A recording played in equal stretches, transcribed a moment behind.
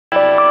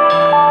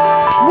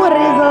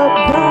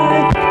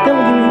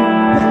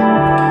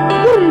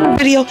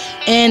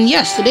And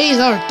yes, today is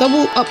our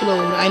double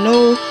upload. I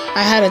know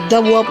I had a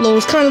double upload.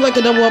 It's kind of like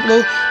a double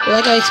upload, but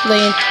like I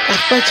explained,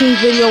 that Splatoon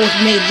video was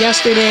made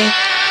yesterday,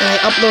 and I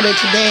uploaded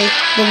today.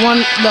 The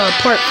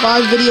part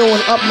 5 video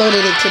was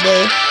uploaded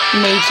today,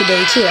 made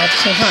today too at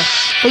the same time.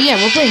 But yeah,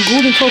 we're playing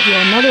Ghoul in Tokyo,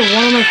 another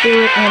one of my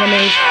favorite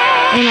animes,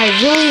 and I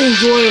really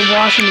enjoy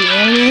watching the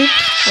anime.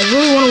 I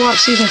really want to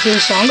watch season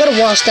 2, so I'm gonna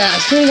watch that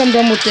as soon as I'm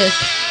done with this.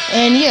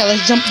 And yeah,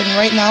 let's jump in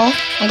right now.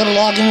 I'm gonna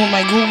log in with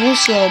my Google,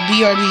 so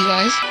BRB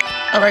guys.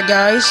 Alright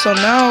guys, so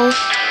now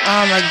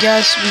I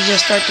guess we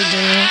just start the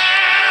game.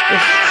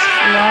 This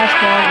last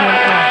login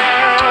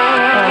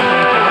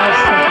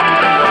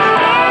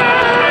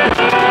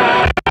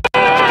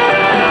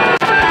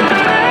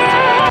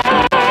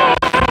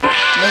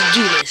Let's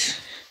do this.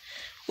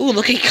 Ooh,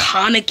 look at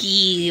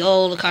Kaneki.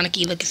 Oh, the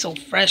Kaneki looking so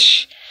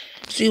fresh.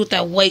 See with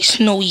that white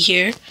snowy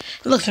hair.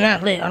 It looks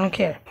mad lit, I don't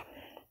care.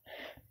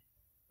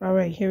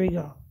 Alright, here we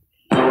go.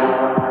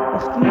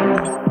 Excuse me,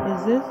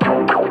 is this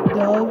dog?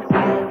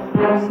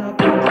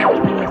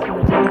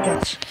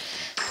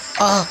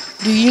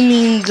 Do you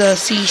mean the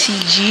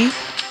CCG?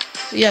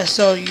 Yeah,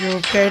 so you're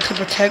prepared to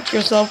protect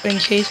yourself in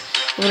case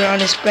of an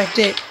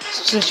unexpected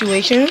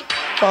situation?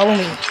 Follow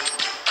me.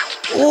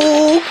 Ooh,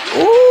 ooh,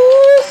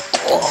 ooh,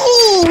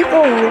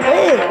 oh,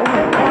 hey, oh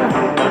my god.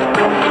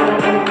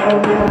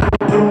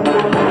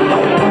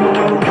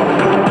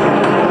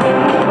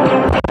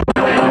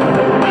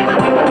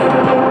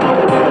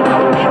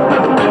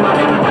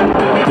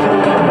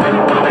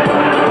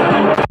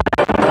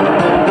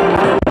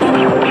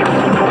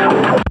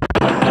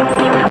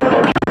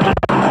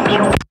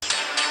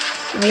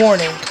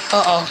 Warning.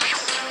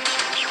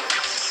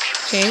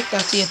 Okay,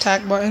 that's the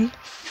attack button.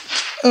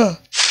 Oh,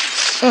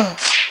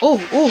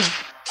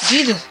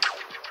 Jesus.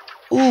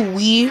 Ooh,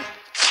 weave.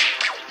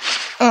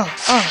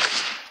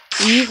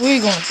 Weave, where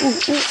you going? Ooh,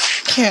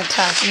 can't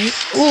attack me.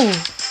 Ooh.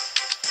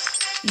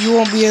 You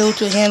won't be able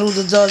to handle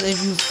the dust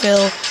if you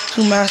fail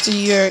to master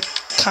your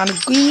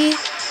kaneki.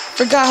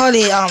 Forgot how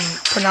they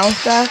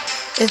pronounce that.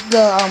 It's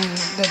the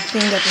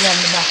thing that they have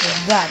in the back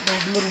of that.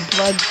 Those little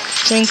blood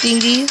string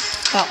thingies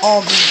that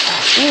all go out.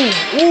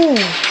 Ooh.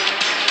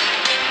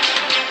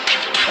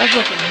 That's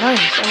looking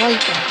nice. I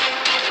like that.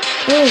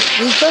 Hey,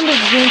 they turned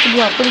this game to be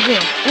out pretty good.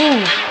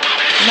 Ooh,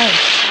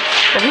 nice.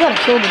 But we gotta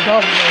kill the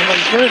dog, man. Like,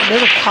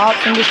 there's a cop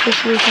in this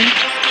situation.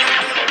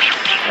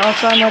 I'll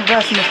try my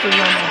best, Mr.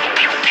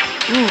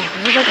 Yomo. Ooh,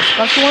 is this like a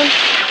special one?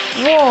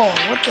 Whoa,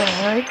 what the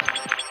heck?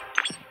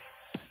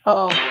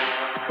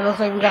 It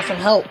looks like we got some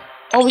help.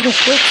 Oh, we can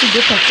switch to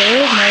different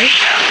players, nice.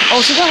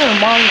 Oh, she got her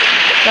mom.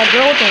 That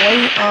girl with the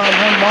white,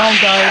 her mom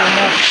died and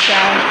that's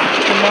sad.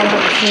 Her mom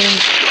had the same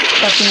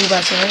special move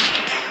as her.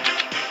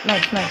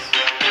 Nice.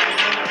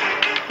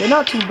 They're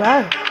not too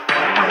bad.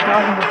 I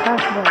got in the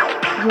past, but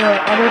your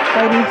other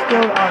fighting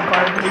skills are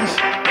garbage.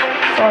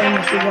 Sorry,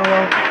 Mr.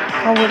 Yellow.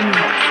 Come with me.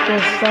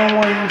 There's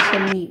someone you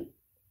should meet.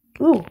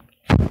 Ooh.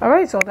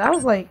 Alright, so that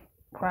was like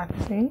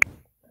practicing.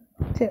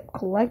 Tip,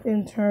 collect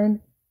and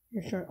turn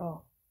your shirt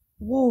off.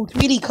 Whoa,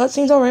 3D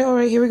cutscenes.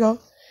 Alright, here we go.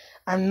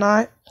 I'm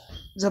not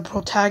the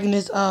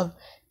protagonist of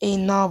a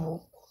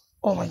novel.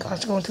 Oh my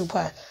gosh, going too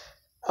fast.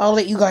 I'll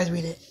let you guys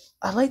read it.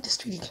 I like this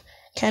 3D.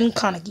 Ken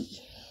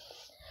Kaneki.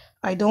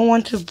 I don't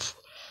want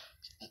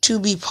to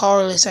be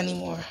powerless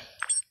anymore.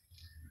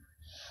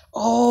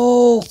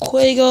 Oh,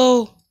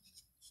 Quago.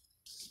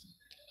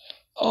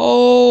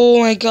 Oh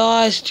my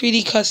gosh,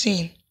 3D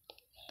cutscene.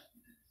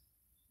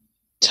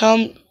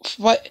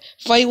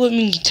 Fight with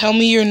me. Tell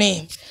me your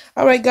name.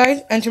 Alright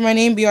guys, enter my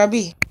name,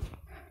 BRB.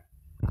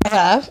 I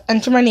have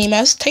entered my name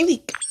as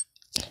Tyleek.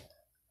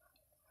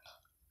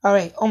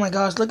 Alright, oh my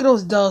gosh, look at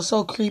those dolls,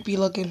 so creepy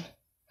looking.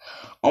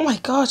 Oh my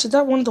gosh, is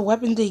that one of the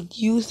weapons they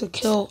use to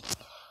kill?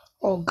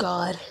 Oh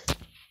god.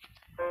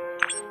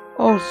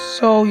 Oh,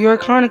 so you're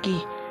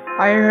Kaneki.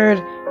 I heard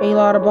a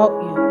lot about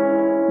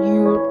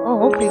you.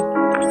 Oh, okay.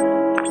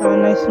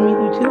 Nice to meet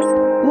you too.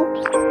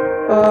 Oops.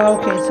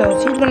 Okay, so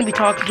she's gonna be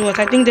talking to us.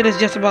 I think that is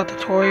just about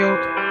tutorials.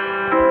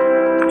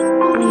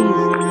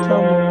 Please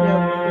tell me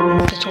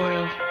your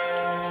tutorial.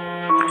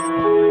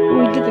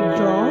 We get the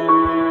draw.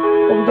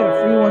 Oh, we got a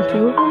free one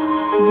too.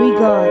 We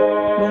got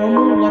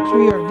normal,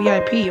 luxury, or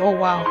VIP. Oh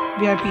wow,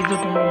 VIP is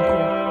looking really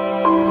cool.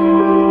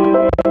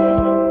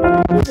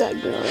 Who's that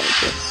girl right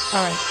there?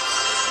 Alright,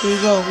 here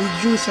we go. We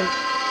drew some.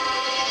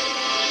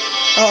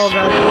 Guys.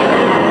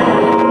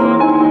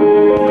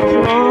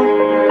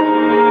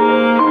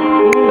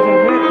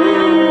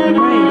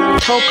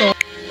 Nice. Toko.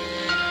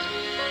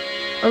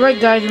 Alright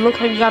guys, it looks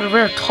like we got a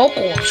rare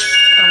Toko. A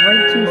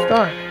rank 2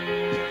 star.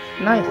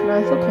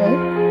 Nice, okay.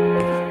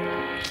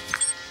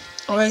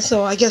 Alright,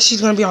 so I guess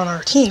she's gonna be on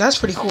our team. That's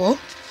pretty cool.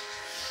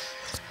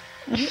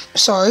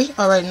 Sorry.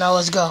 Alright, now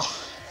let's go.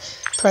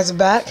 Press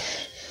back.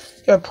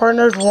 Your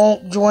partners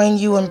won't join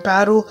you in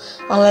battle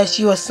unless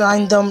you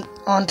assign them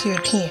onto your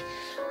team.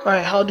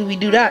 Alright, how do we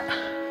do that?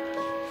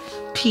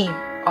 Team.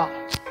 Oh,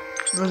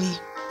 really?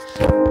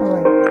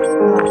 Alright,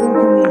 now who can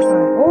we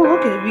assign? Oh,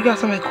 look at it. We got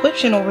some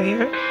equipment over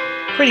here.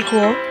 Pretty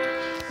cool.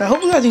 I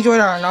hope you guys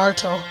enjoyed our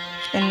Naruto.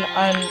 in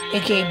an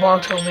aka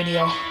Barto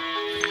video.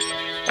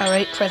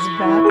 Alright, press it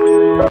back.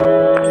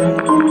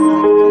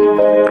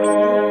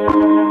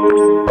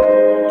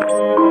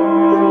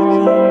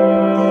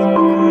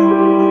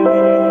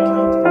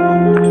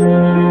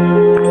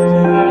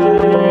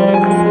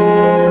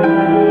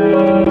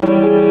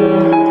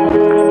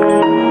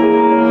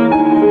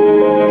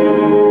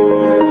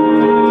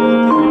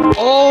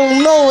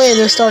 Oh, no way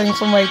they're starting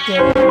from right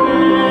there.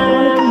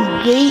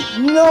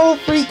 No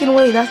freaking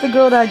way. That's the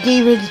girl that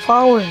gave her his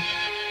power.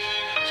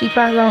 She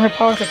passed down her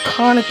power to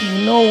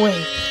Kaneki. No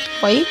way.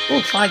 Wait.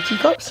 Oh, 5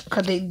 teacups?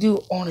 Because they do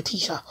own a tea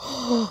shop.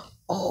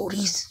 Oh,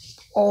 these.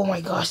 Oh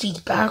my gosh. These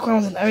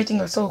backgrounds and everything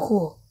are so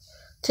cool.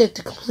 Tip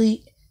to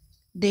complete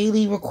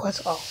daily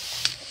requests. Oh.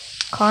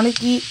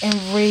 Kaneki and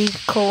Ray's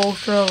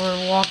co-ultra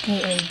were walking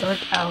in a dark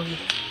alley.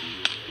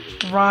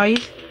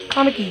 Rise.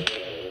 Kaneki,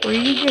 were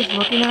you just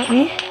looking at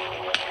me?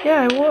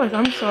 Yeah, I was.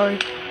 I'm sorry.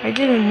 I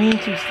didn't mean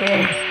to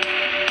stare.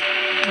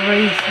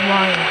 Ray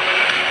smiled.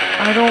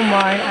 I don't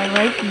mind. I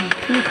like you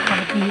too,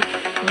 Kaneki.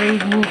 Ray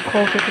moved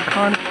closer to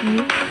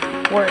Kaneki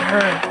where it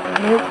hurt.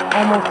 Lips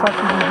almost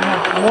touching his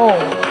neck. Whoa.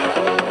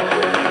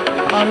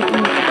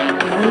 Kaneki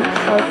blinked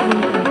sharply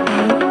in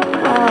pain.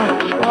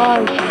 Why?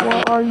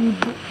 What are you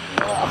doing?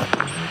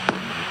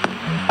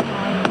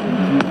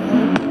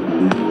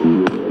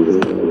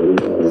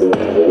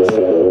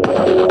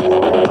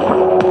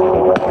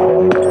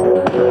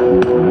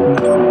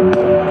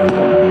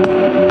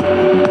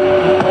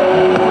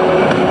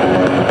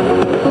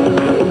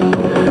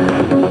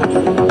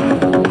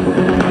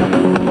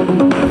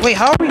 Wait,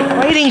 how are we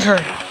fighting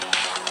her?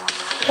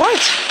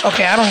 What?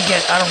 Okay, I don't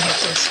get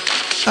this.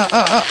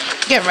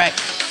 Get wrecked.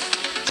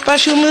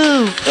 Special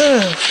move.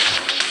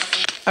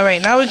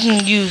 Alright, now we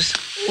can use.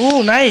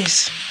 Ooh,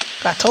 nice.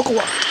 Got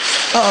Tokuwa.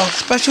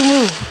 Special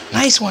move.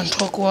 Nice one,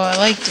 Tokuwa. I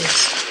like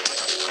this.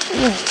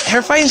 Ooh,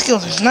 her fighting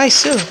skills is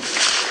nice too.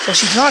 So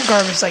she's not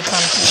garbage like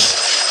Kaneki.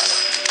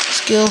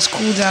 Skills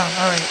cool down.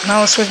 Alright, now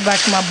let's switch back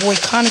to my boy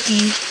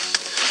Kaneki.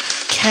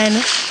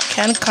 Ken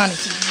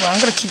Kaneki. Well, I'm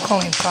gonna keep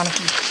calling him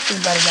Kaneki. It's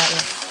better that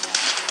way.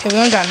 Okay, we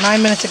only got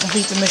 9 minutes to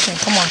complete the mission.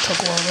 Come on,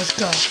 Tokuwa, let's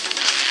go.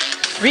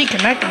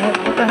 Reconnecting?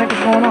 What the heck is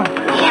going on?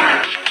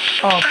 Yeah.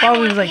 Oh,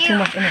 probably was like too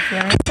much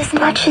interference. As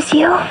much as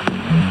you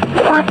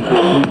want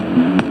me.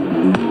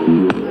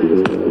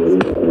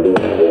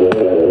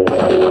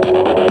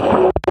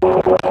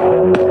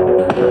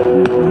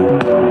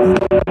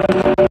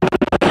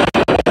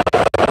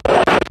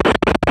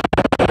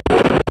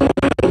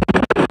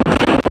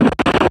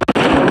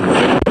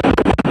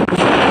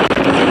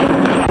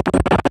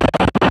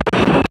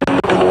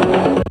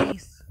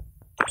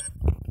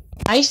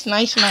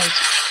 Nice.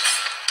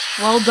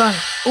 Well done.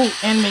 Ooh,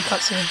 anime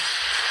cutscene.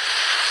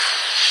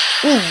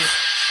 Ooh.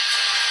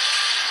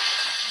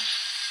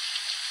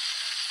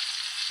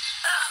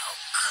 How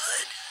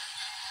could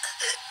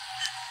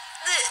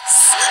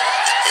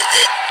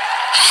this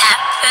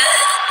happen?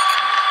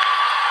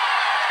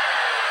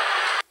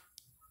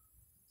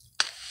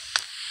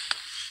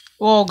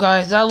 Whoa,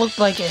 guys, that looked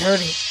like it hurt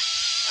it.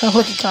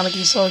 Look at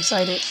Kaneki, so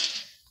excited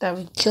that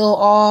we kill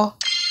all.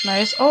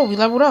 Nice. Oh, we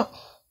leveled up.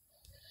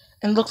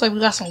 And it looks like we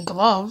got some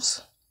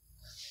gloves.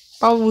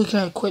 Probably we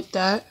can equip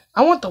that.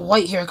 I want the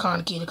white hair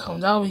Kaneki to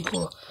come. That would be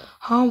cool.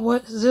 Huh?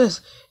 What is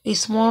this? A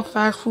small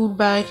fast food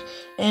bag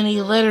and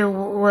a letter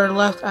were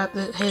left at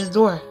his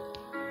door.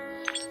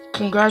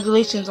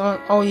 Congratulations on...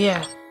 Oh,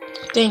 yeah.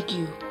 Thank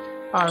you,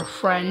 our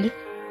friend.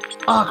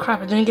 Oh, crap.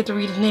 I didn't get to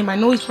read his name. I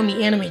know he's from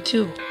the anime,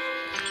 too.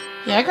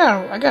 Yeah,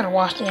 I gotta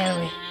watch the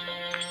anime.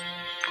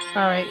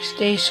 Alright,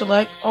 stage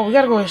select. Oh, we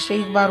gotta go to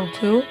stage battle,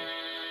 too.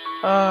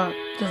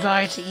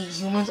 Desire to eat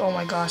humans. Oh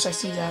my gosh, I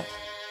see that.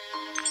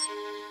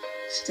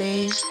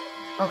 Stage.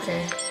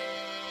 Okay.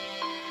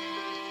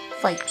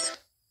 Fight.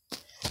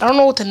 I don't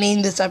know what to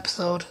name this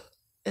episode.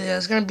 Yeah,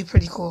 it's gonna be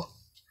pretty cool.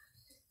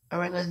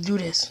 Alright, let's do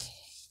this.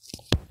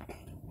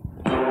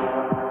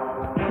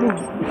 Ooh.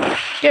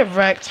 Get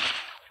wrecked.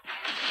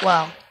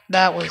 Wow,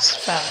 that was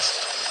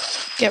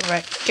fast. Get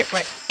wrecked.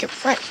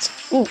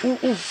 Ooh.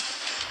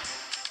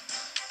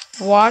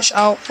 Watch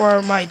out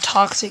for my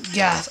toxic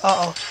gas.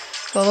 Uh-oh.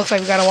 So it looks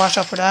like we gotta watch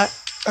out for that.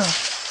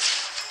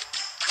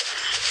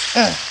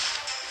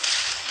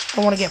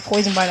 Don't want to get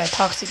poisoned by that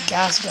toxic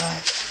gas guy.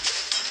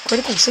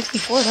 Critical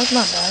 64, that's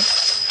not bad.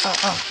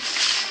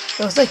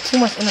 It was like too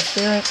much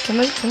interference. Can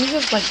we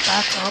just like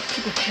back up?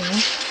 Keep it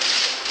clean.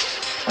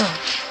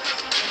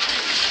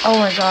 Oh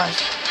my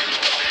gosh.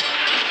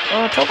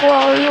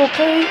 Tokuwa, are you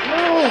okay?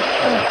 No!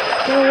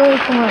 Get away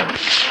from her.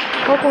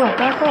 Tokuwa,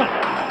 back up.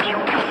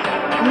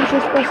 Use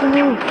your special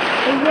move.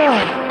 Hey,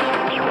 yeah.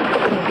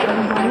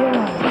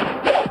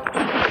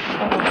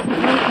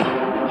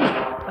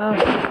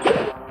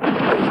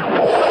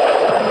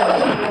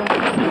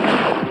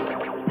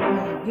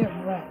 Get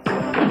wrecked.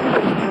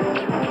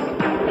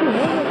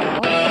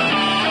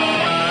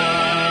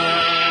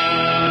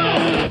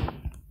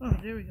 Oh,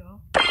 there we go.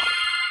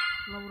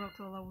 Leveled up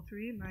to a level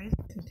 3. Nice.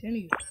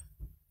 Continue.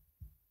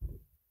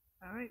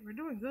 Alright, we're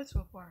doing good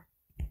so far.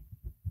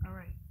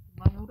 Alright,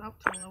 leveled up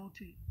to level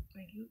 2.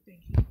 Thank you,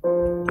 thank you.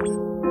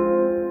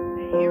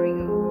 And here we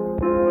go.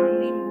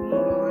 Finally moving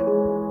on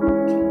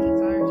to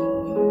desire key.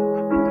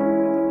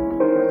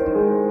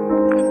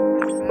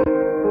 Press back.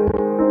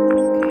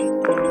 Okay,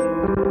 thank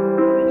you.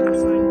 We can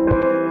assign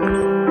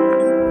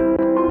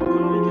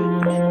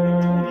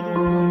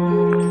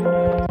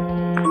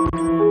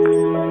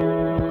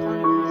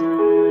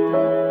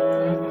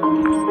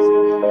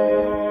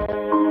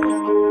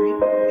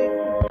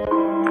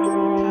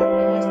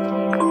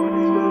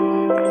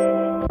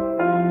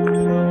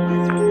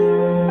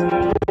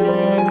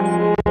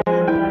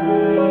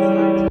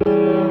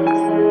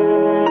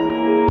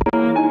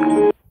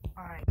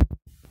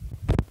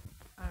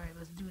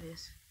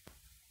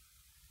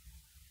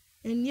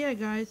And yeah,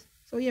 guys,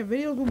 so yeah,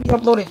 videos will be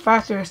uploaded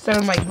faster instead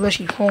of my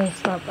glitchy phone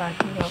stuff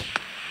acting up.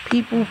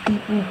 People,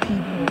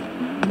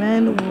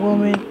 men,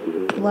 woman,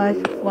 flash.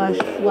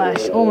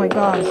 Oh my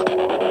gosh.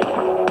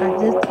 At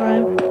this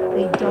time,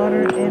 a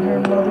daughter and her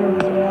mother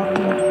was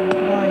walking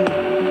by.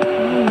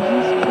 Oh,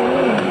 he's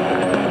scared.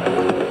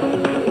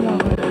 Come on,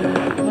 let's leave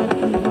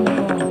him alone.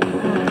 Come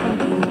on, come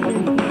to me. The mother holds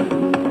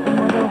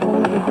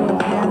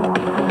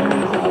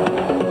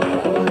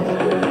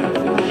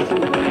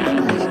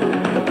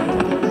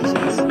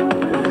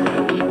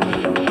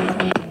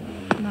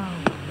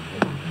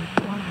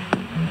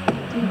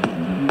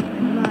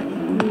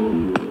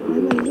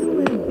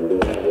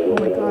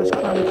the girl's hand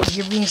and hurries out.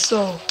 You're being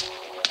so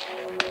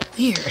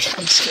weird.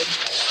 I'm just kidding.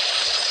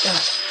 Yeah.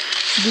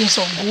 You're being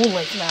so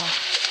ghoul-like now.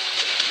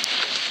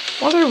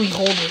 Why do we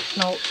hold it?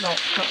 No,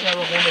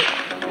 never hold it.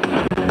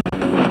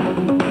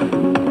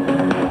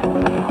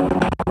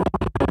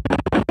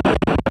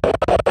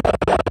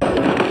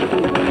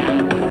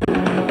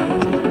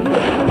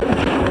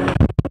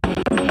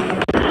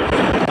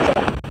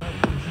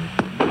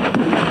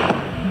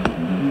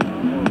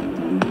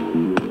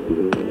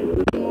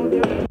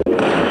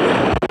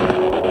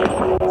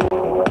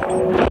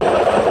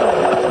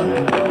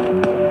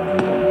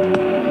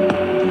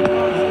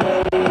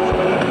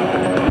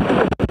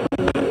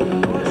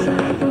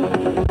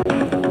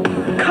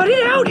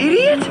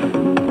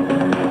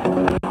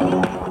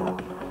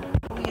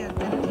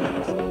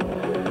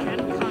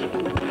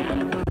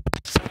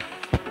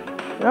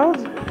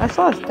 I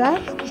saw his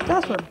stats. His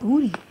stats were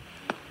booty.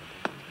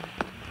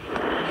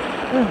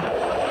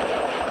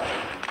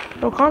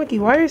 Yo, Kaneki,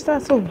 why are your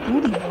stats so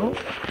booty, bro?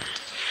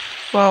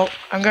 Well,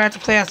 I'm gonna have to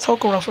play as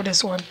Tokoro for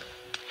this one.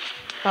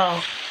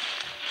 Uh-oh.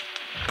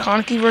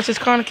 Kaneki versus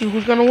Kaneki.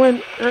 Who's gonna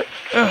win?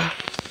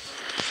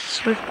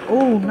 Switch.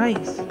 Oh,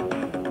 nice.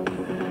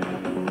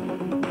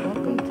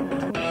 Welcome to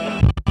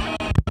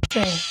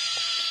Tokyo.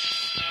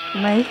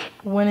 Nice.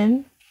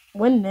 Winning.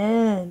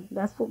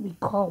 That's what we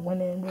call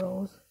winning,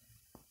 bros.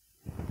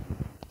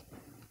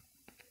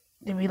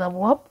 Did we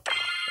level up?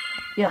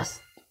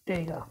 Yes. There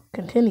you go.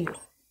 Continue.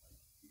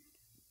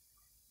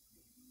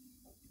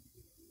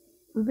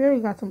 We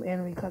barely got some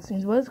anime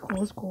cutscenes, but it's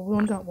cool. It's cool. We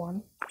only got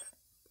one.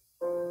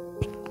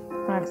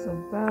 Max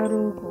of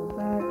battle. Go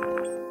back.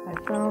 I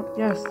found.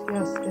 Yes.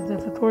 Is the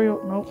tutorial?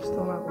 Nope.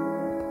 Still not.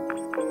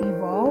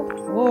 Evolve.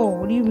 Whoa.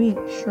 What do you mean?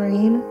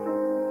 Shrine.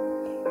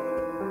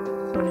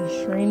 So he's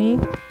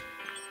shraining.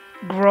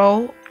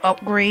 Grow.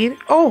 Upgrade.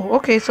 Oh.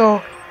 Okay.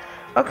 So.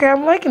 Okay,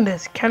 I'm liking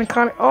this. Kind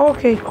of. Oh,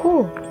 okay,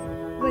 cool.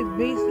 Like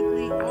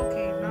basically,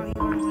 okay, now he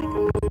learns like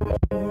a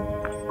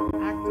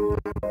active.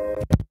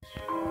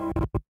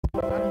 I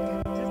don't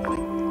get just like.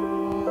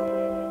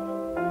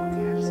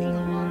 Okay, I've seen a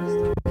lot of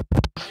stuff.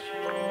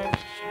 I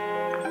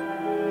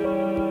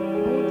don't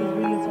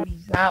want this video to be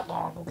that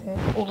long, okay?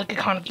 Oh, look at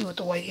Kaneki with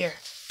the white hair.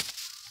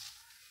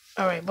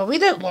 All right, but we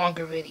did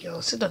longer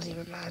videos. It doesn't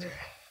even matter.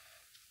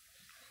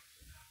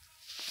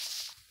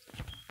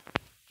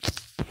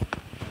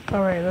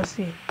 Alright, let's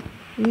see.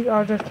 These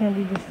objects can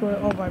be destroyed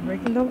all by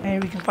breaking them,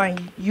 and we can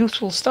find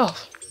useful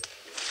stuff.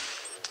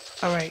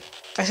 Alright,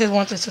 I just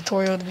want this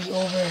tutorial to be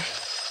over.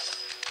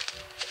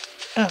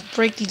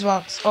 Break these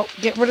rocks. Oh,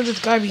 get rid of this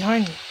guy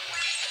behind me.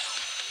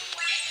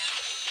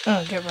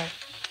 Get right.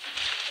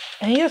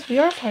 And yes, we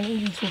are finding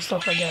useful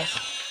stuff, I guess.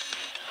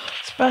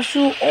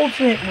 Special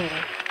ultimate move.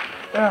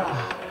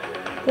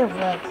 Get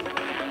wrecked.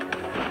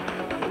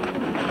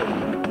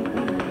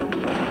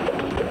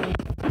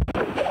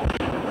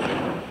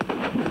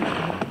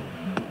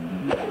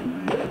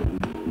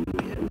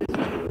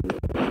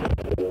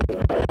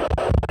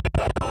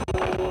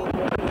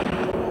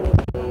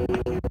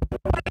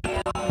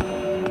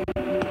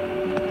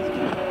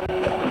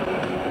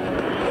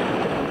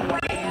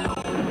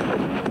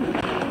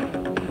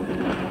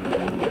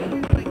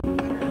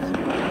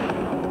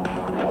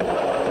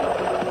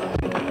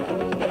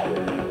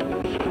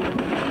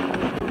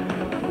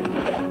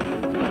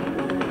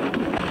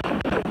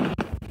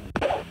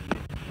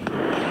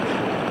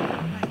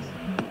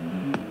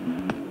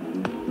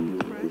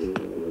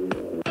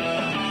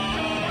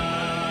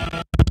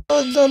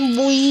 Done,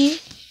 boy.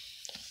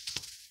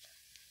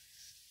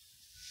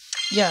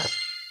 Yeah,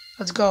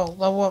 let's go.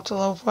 Level up to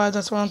level 5.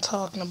 That's what I'm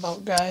talking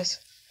about,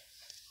 guys.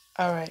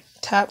 Alright,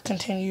 tap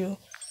continue.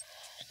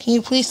 Can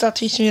you please stop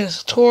teaching me the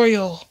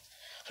tutorial?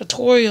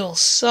 Tutorial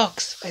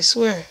sucks, I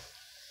swear.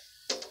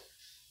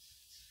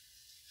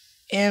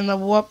 And the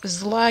warp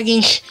is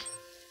lagging.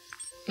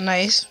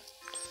 Nice.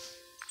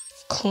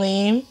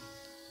 Claim.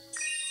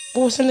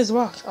 What's in this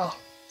box? Oh.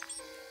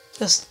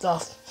 This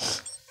stuff.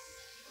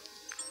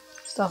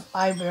 Stuff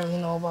I barely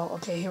know about.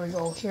 Okay, here we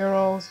go.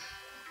 Heroes.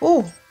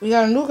 Ooh, we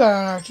got a new guy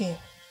on our team.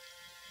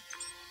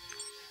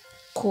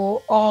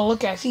 Cool. Oh,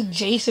 look, I see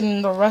Jason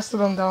and the rest of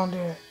them down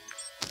there.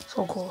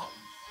 So cool.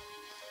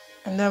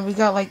 And then we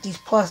got like these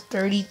plus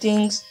 30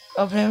 things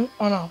of him.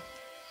 Oh no.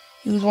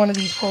 Use one of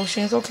these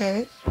potions.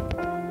 Okay.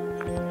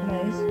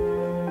 Nice.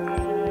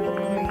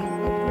 Upgrade.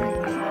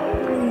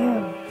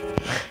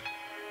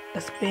 The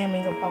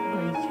spamming of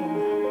upgrades here.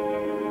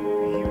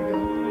 Okay, here we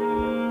go.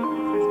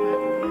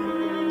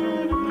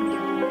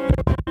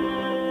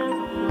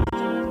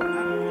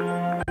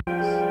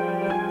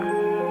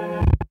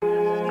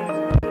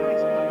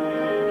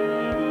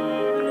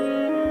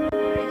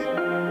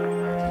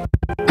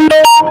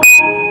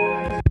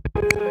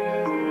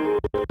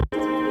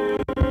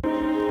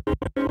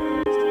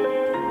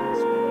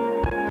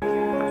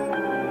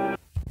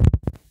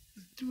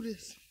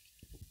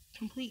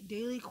 Complete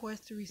daily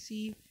quest to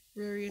receive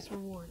various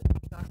rewards.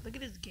 Gosh, look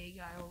at this gay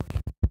guy over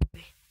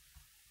here.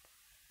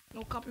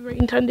 No copyright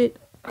intended,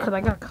 because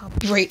I got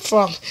copyright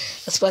from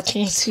the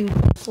Splatoon 2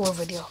 4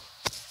 video.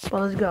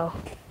 But let's go.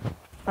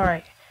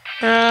 Alright.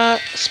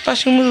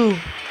 Special move.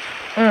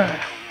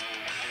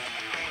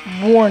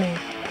 Warning.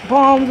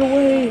 Bombs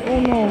away. Oh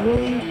no,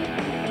 really?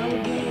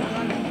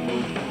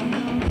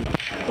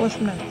 What's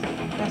next?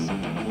 That's it.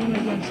 We're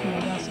gonna get into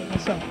it. That's it.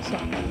 What's up? What's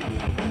up?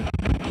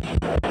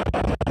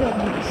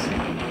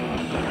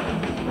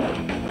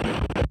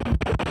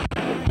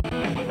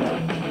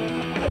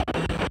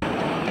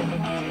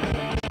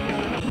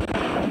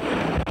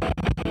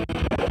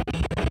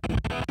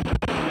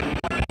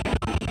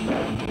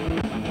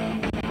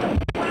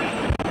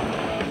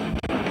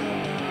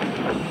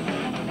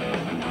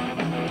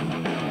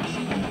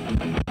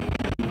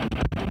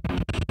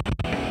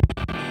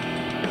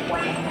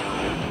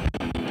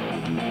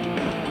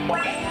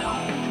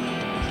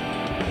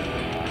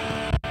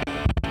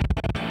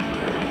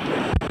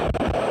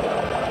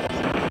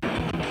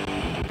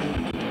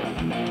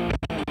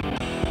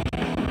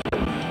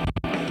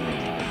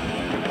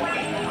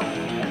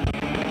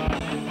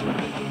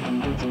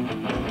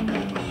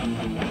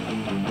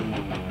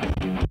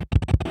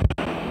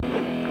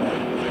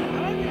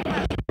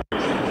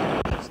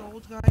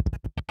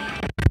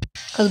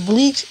 Because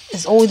Bleach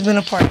has always been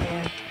a part,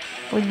 man.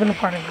 Always been a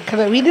part of it.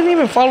 Because we didn't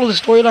even follow the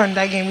storyline in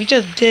that game. We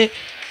just did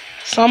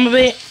some of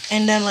it.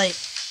 And then,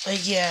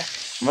 yeah.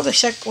 I'm about to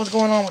check what's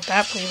going on with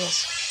that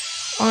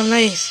playlist. Oh,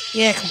 nice.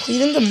 Yeah,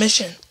 completing the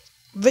mission.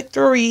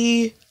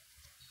 Victory.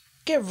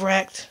 Get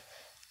wrecked.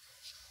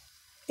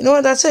 You know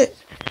what? That's it.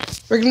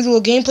 We're going to do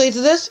a gameplay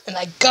to this. And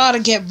I gotta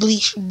get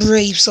Bleach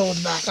Brave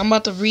Souls back. I'm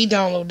about to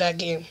re-download that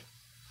game.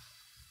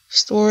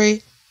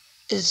 Story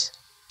is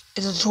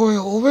the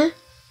tutorial over?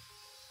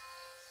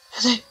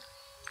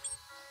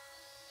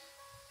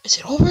 Is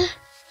it over?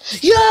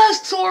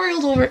 Yes,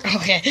 tutorial's over.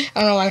 Okay, I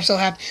don't know why I'm so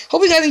happy.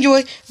 Hope you guys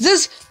enjoy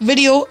this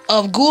video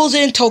of Ghouls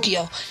in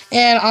Tokyo.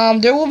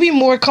 And there will be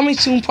more coming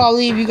soon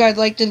probably if you guys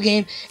like this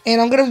game.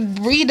 And I'm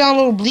gonna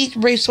re-download Bleach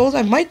Brave Souls.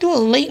 I might do a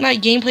late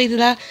night gameplay to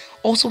that.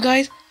 Also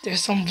guys,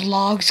 there's some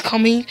vlogs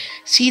coming.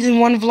 Season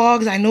 1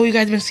 vlogs. I know you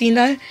guys been seeing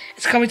that.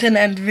 It's coming to an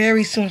end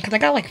very soon because I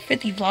got like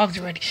 50 vlogs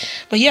already.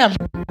 But yeah.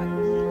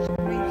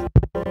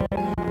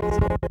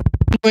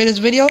 Enjoy this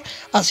video.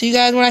 I'll see you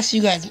guys when I see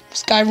you guys.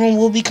 Skyrim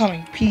will be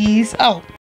coming. Peace out.